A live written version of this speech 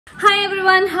Hi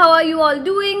everyone, how are you all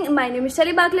doing? My name is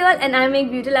Shelly Baklewal and I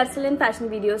make beauty, lifestyle and fashion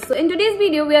videos. So in today's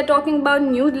video, we are talking about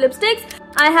nude lipsticks.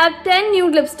 I have 10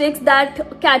 nude lipsticks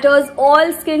that caters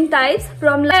all skin types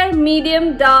from light,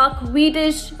 medium, dark,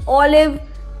 wheatish, olive,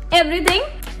 everything.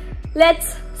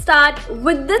 Let's start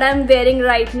with this I'm wearing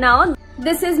right now.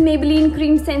 This is Maybelline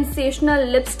Cream Sensational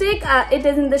lipstick. It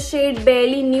is in the shade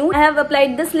Barely Nude. I have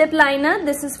applied this lip liner.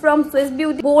 This is from Swiss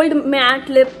Beauty Bold Matte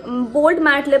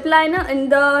Lip Liner in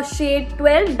the shade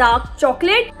 12 Dark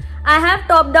Chocolate. I have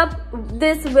topped up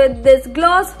this with this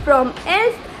gloss from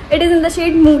e.l.f. It is in the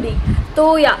shade Moody.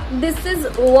 So yeah, this is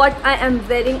what I am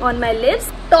wearing on my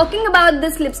lips. Talking about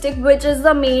this lipstick, which is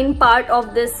the main part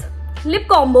of this lip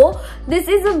combo, this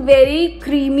is a very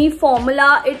creamy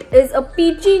formula. It is a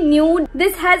peachy nude.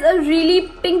 This has a really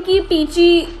pinky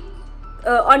peachy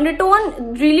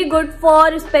undertone, really good for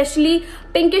especially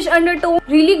pinkish undertone,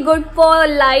 really good for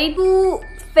light to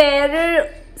fairer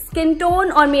skin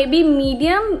tone or maybe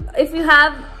medium. If you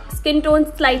have skin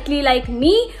tone slightly like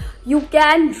me, you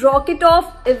can rock it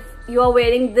off if you are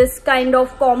wearing this kind of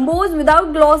combos.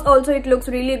 Without gloss also it looks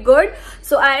really good.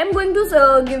 So I am going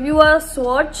to give you a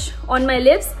swatch on my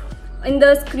lips in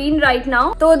the screen right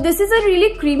now. So this is a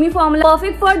really creamy formula,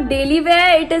 perfect for daily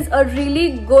wear. It is a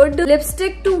really good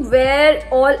lipstick to wear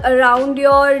all around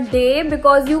your day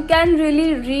because you can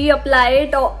really reapply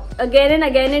it again and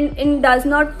again and it does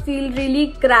not feel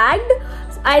really cracked.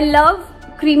 I love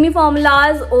creamy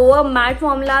formulas over matte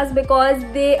formulas because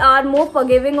they are more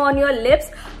forgiving on your lips,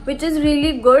 which is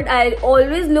really good. I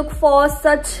always look for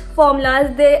such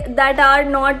formulas that are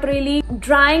not really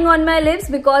drying on my lips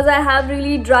because I have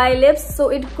really dry lips, so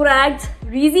it cracks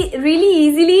really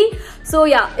easily. So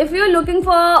yeah, if you're looking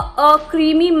for a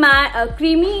creamy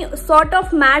sort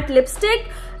of matte lipstick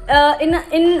in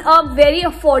a very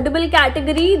affordable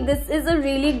category, this is a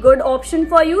really good option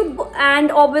for you.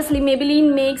 And obviously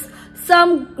Maybelline makes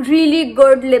some really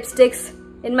good lipsticks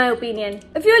in my opinion.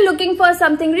 If you're looking for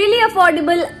something really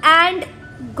affordable and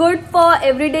good for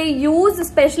everyday use,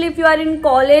 especially if you are in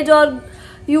college or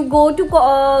you go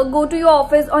to your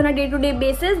office on a day-to-day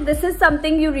basis, this is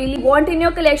something you really want in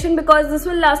your collection because this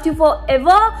will last you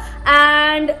forever.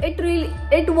 And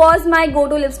it was my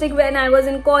go-to lipstick when I was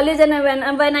in college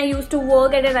and when I used to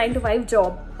work at a 9-to-5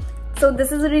 job. So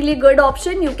this is a really good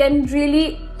option. You can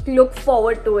really look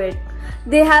forward to it.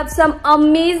 They have some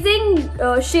amazing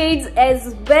shades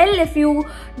as well. If you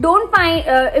don't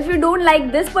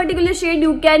like this particular shade,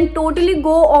 you can totally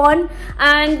go on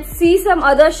and see some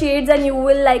other shades and you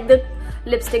will like the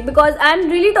lipstick, because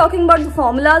I'm really talking about the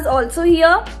formulas also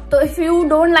here. So if you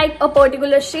don't like a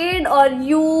particular shade or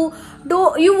you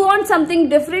want something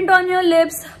different on your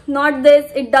lips, not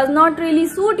this, it does not really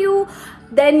suit you,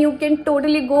 then you can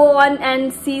totally go on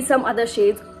and see some other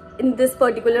shades in this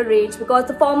particular range because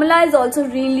the formula is also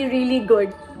really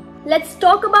good. Let's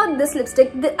talk about this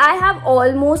lipstick. I have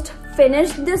almost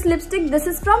finished this lipstick. This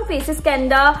is from Faces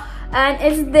Canada and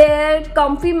it's their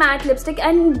comfy matte lipstick,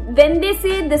 and when they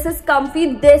say this is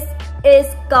comfy, this is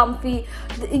comfy.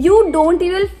 You don't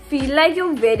even feel like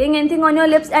you're wearing anything on your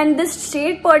lips. And this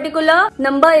shade particular,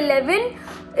 number 11,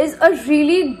 is a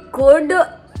really good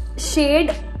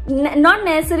shade. Not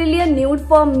necessarily a nude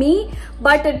for me,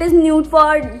 but it is nude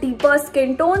for deeper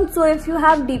skin tone. So if you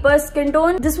have deeper skin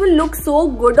tone, this will look so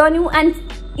good on you. And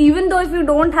even though if you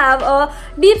don't have a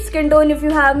deep skin tone, if you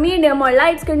have medium or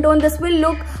light skin tone, this will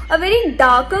look a very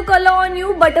darker color on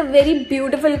you, but a very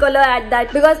beautiful color at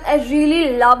that, because I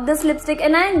really love this lipstick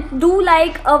and I do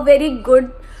like a very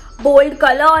good bold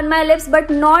color on my lips, but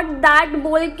not that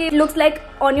bold it looks like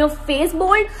on your face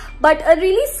bold, but a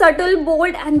really subtle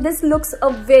bold. And this looks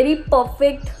a very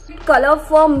perfect color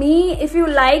for me. If you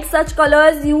like such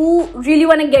colors, you really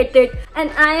want to get it,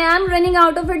 and I am running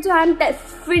out of it, so I'm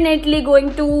definitely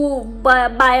going to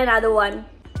buy another one.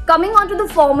 Coming on to the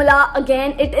formula,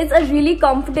 again, it is a really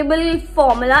comfortable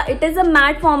formula. It is a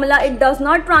matte formula. It does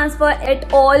not transfer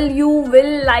at all. You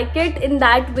will like it in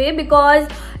that way because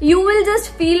you will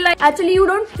just feel like, actually you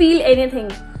don't feel anything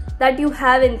that you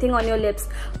have anything on your lips.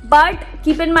 But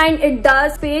keep in mind, it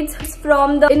does fades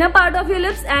from the inner part of your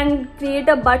lips and create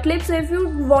a butt lip. So if you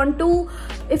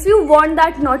want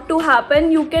that not to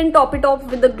happen, you can top it off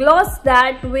with the gloss.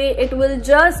 That way it will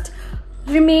just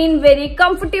remain very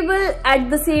comfortable, at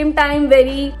the same time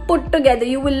very put together.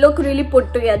 You will look really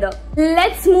put together.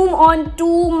 Let's move on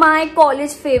to my college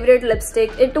favorite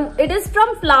lipstick. It is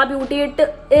from Flower Beauty. It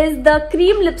is the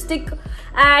cream lipstick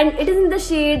and it is in the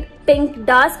shade Pink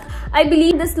Dusk. I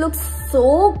believe this looks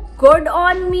so good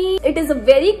on me. It is a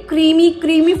very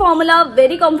creamy formula,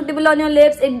 very comfortable on your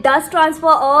lips. It does transfer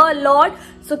a lot.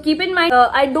 So keep in mind,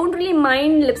 I don't really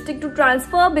mind lipstick to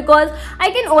transfer because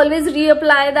I can always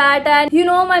reapply that. And you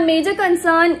know, my major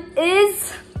concern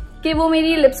is कि वो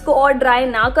मेरी lips को और dry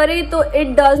ना करे. तो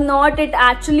it does not, it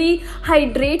actually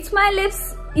hydrates my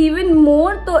lips even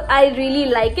more. So I really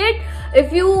like it.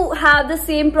 If you have the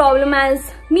same problem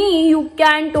as me, you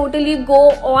can totally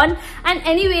go on. And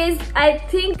anyways, I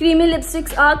think creamy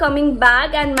lipsticks are coming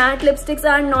back and matte lipsticks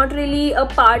are not really a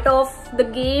part of the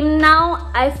game now,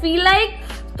 I feel like.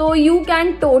 So you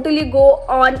can totally go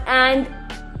on and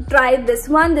try this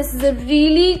one. This is a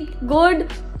really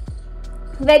good,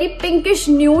 very pinkish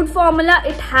nude formula.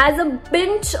 It has a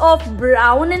pinch of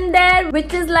brown in there,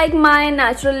 which is like my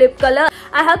natural lip color.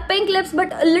 I have pink lips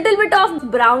but a little bit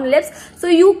of brown lips, so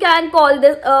you can call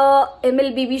this a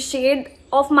MLBB shade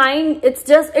of mine. It's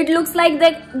just, it looks like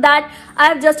that I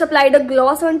have just applied a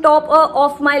gloss on top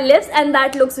of my lips, and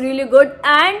that looks really good.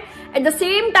 And at the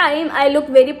same time, I look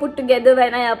very put together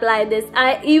when I apply this.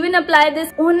 I even apply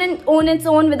this on its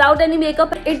own without any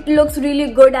makeup. It looks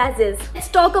really good as is. Let's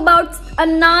talk about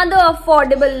another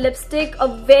affordable lipstick, a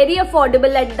very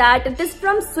affordable at that. It is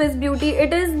from Swiss Beauty.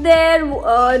 It is their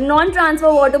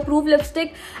non-transfer waterproof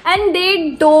lipstick, and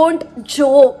they don't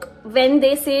joke when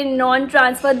they say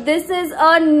non-transfer. This is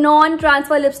a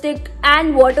non-transfer lipstick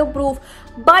and waterproof,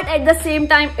 but at the same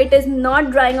time it is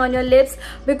not drying on your lips,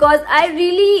 because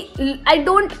I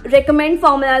don't recommend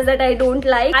formulas that I don't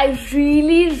like. I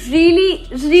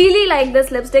really like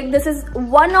this lipstick. This is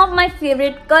one of my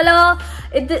favorite color.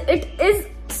 It is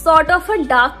sort of a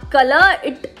dark color.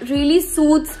 It really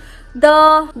suits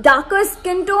the darker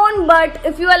skin tone, but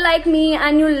if you are like me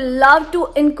and you love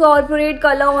to incorporate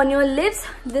color on your lips,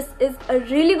 this is a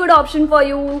really good option for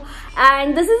you.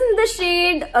 And this is in the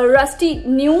shade Rusty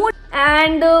Nude,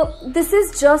 and this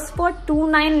is just for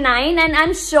 $2.99, and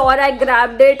I'm sure I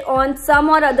grabbed it on some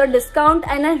or other discount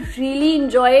and I really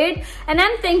enjoy it. And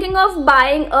I'm thinking of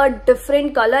buying a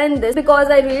different color in this because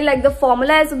I really like the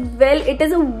formula as well. It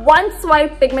is a one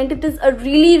swipe pigment. It is a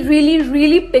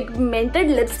really pigmented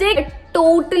lipstick. I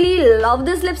totally love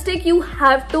this lipstick. You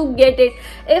have to get it.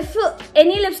 If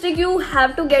any lipstick you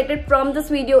have to get it from this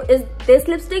video is this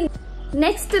lipstick.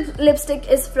 Next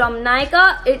lipstick is from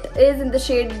Nykaa. It is in the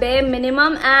shade Bare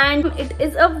Minimum, and it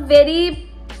is a very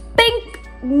pink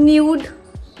nude,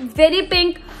 very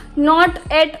pink, not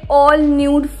at all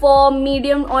nude for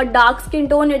medium or dark skin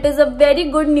tone. It is a very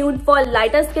good nude for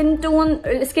lighter skin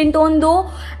tone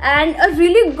though, and a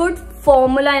really good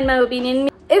formula in my opinion.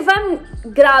 If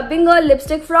I'm grabbing a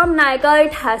lipstick from Nykaa,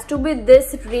 it has to be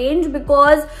this range,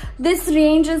 because this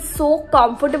range is so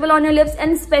comfortable on your lips,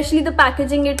 and especially the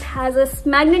packaging. It has a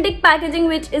magnetic packaging,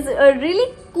 which is a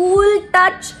really cool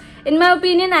touch. In my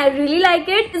opinion, I really like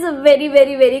it. It's a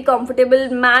very comfortable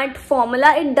matte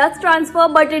formula. It does transfer,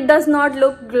 but it does not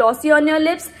look glossy on your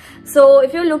lips. So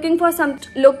if you're looking for some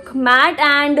look matte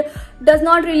and does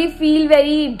not really feel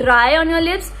very dry on your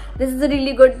lips, this is a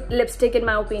really good lipstick in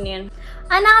my opinion.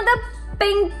 Another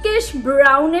pinkish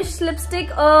brownish lipstick,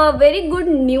 a very good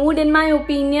nude in my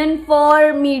opinion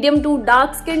for medium to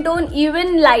dark skin tone.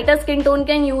 Even lighter skin tone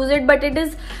can use it, but it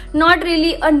is not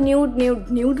really a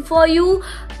nude for you.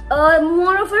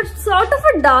 More of a sort of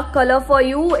a dark color for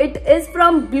you. It is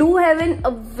from Blue Heaven,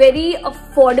 a very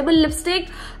affordable lipstick.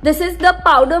 This is the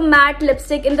powder matte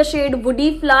lipstick in the shade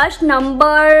Woody Flush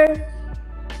number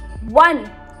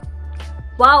 1.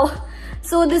 Wow,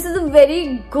 so this is a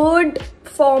very good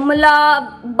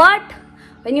formula, but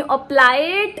when you apply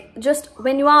it, just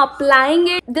when you are applying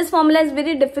it, this formula is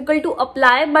very difficult to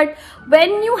apply, but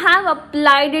when you have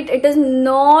applied it, it is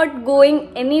not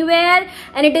going anywhere,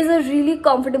 and it is a really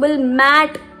comfortable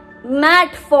matte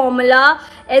formula.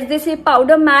 As they say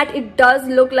powder matte, it does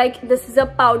look like this is a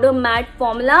powder matte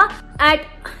formula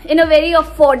in a very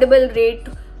affordable rate.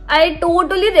 I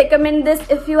totally recommend this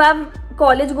if you have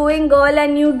college going girl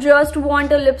and you just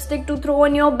want a lipstick to throw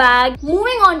in your bag.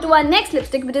 Moving on to our next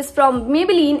lipstick, which is from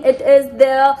Maybelline. It is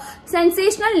the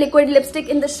Sensational liquid lipstick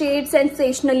in the shade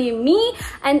Sensationally Me,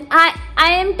 and I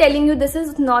am telling you, this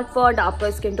is not for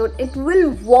darker skin tone. It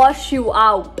will wash you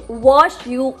out,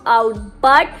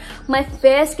 but my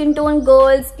fair skin tone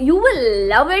girls, you will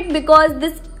love it, because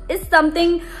this is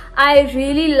something I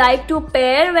really like to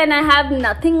pair when I have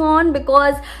nothing on,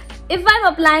 because if I'm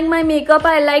applying my makeup,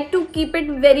 I like to keep it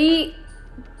very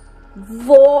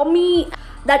warmy,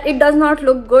 that it does not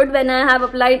look good when I have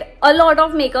applied a lot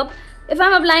of makeup. If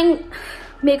I'm applying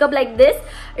makeup like this,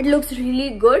 it looks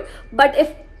really good, but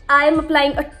if I'm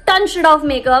applying a ton shit of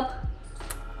makeup,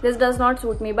 this does not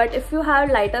suit me. But if you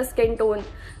have lighter skin tone,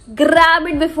 grab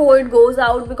it before it goes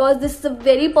out, because this is a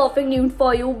very perfect nude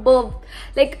for you.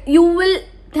 Like, you will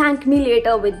thank me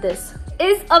later with this.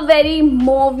 is a very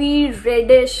mauvey,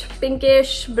 reddish,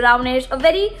 pinkish, brownish, a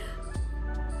very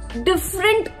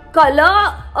different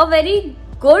color, a very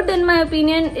good in my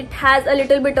opinion. It has a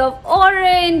little bit of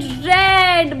orange,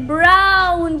 red,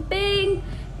 brown, pink,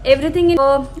 everything in.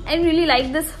 I really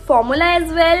like this formula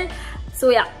as well. So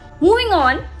yeah, moving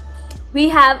on, we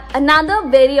have another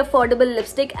very affordable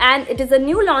lipstick, and it is a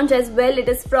new launch as well. It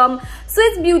is from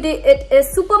Swiss Beauty. It is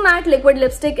super matte liquid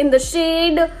lipstick in the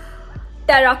shade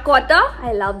Terra Cotta.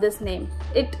 I love this name.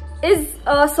 It is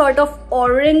a sort of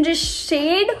orangish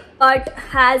shade but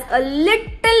has a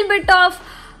little bit of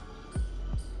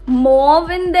mauve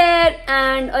in there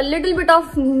and a little bit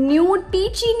of nude,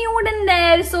 peachy nude in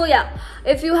there. So yeah,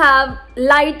 if you have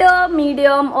lighter,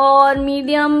 medium or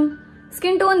medium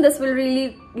skin tone, this will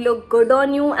really look good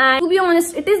on you. And to be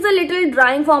honest, it is a little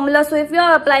drying formula, so if you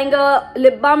are applying a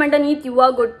lip balm underneath, you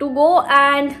are good to go.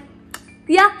 And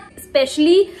yeah,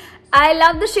 especially I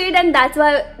love the shade, and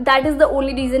that is the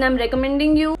only reason I'm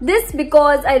recommending you this,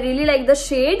 because I really like the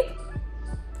shade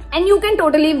and you can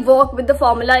totally work with the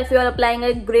formula if you are applying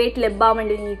a great lip balm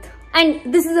underneath.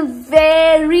 And this is a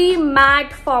very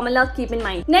matte formula, keep in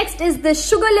mind. Next is this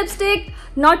sugar lipstick,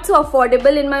 not so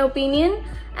affordable in my opinion.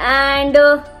 And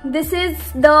this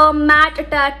is the matte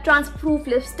attack transferproof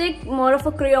lipstick, more of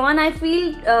a crayon, I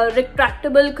feel,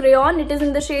 retractable crayon. It is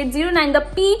in the shade 09, the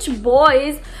Peach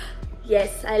Boys.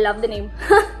 Yes, I love the name.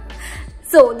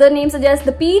 So the name suggests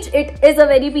the peach. It is a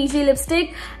very peachy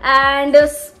lipstick and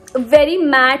very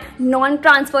matte,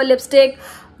 non-transfer lipstick,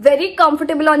 very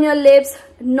comfortable on your lips.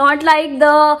 Not like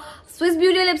the Swiss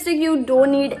Beauty lipstick, you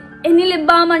don't need any lip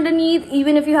balm underneath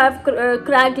even if you have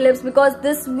cracked lips, because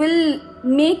this will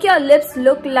make your lips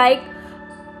look like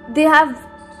they have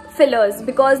fillers,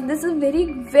 because this is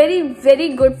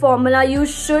very good formula. You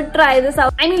should try this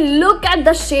out. I mean, look at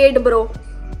the shade, bro.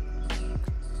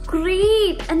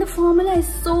 Great, and the formula is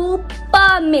super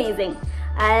amazing.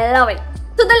 I love it.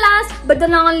 So the last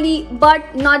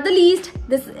but not the least,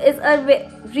 this is a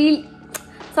real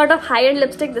sort of high-end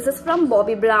lipstick. This is from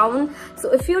Bobbi Brown.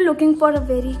 So if you're looking for a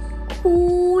very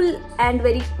cool and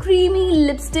very creamy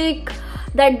lipstick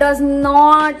that does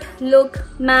not look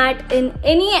matte in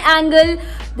any angle,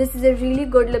 this is a really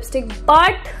good lipstick,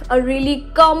 but a really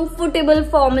comfortable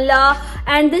formula.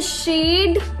 And the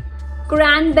shade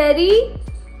Cranberry,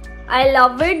 I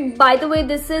love it. By the way,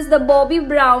 this is the Bobbi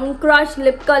Brown Crush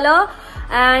lip color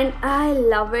and I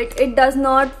love it. It does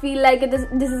not feel like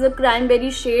this is a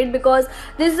cranberry shade, because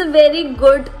this is a very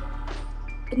good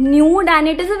nude and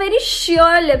it is a very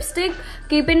sheer lipstick.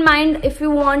 Keep in mind, if you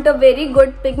want a very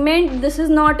good pigment, this is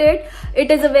not it.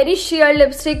 It is a very sheer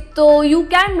lipstick, so you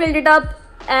can build it up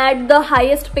at the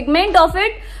highest pigment of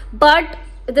it, but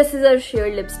this is a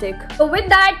sheer lipstick. So with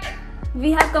that, we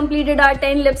have completed our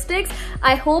 10 lipsticks.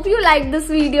 I hope you liked this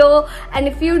video, and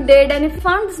if you did and if you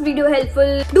found this video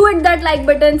helpful, do hit that like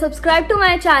button, subscribe to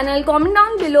my channel, comment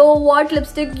down below what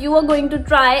lipstick you are going to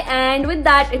try, and with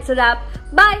that, it's a wrap.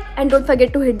 Bye, and don't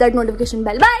forget to hit that notification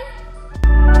bell. Bye.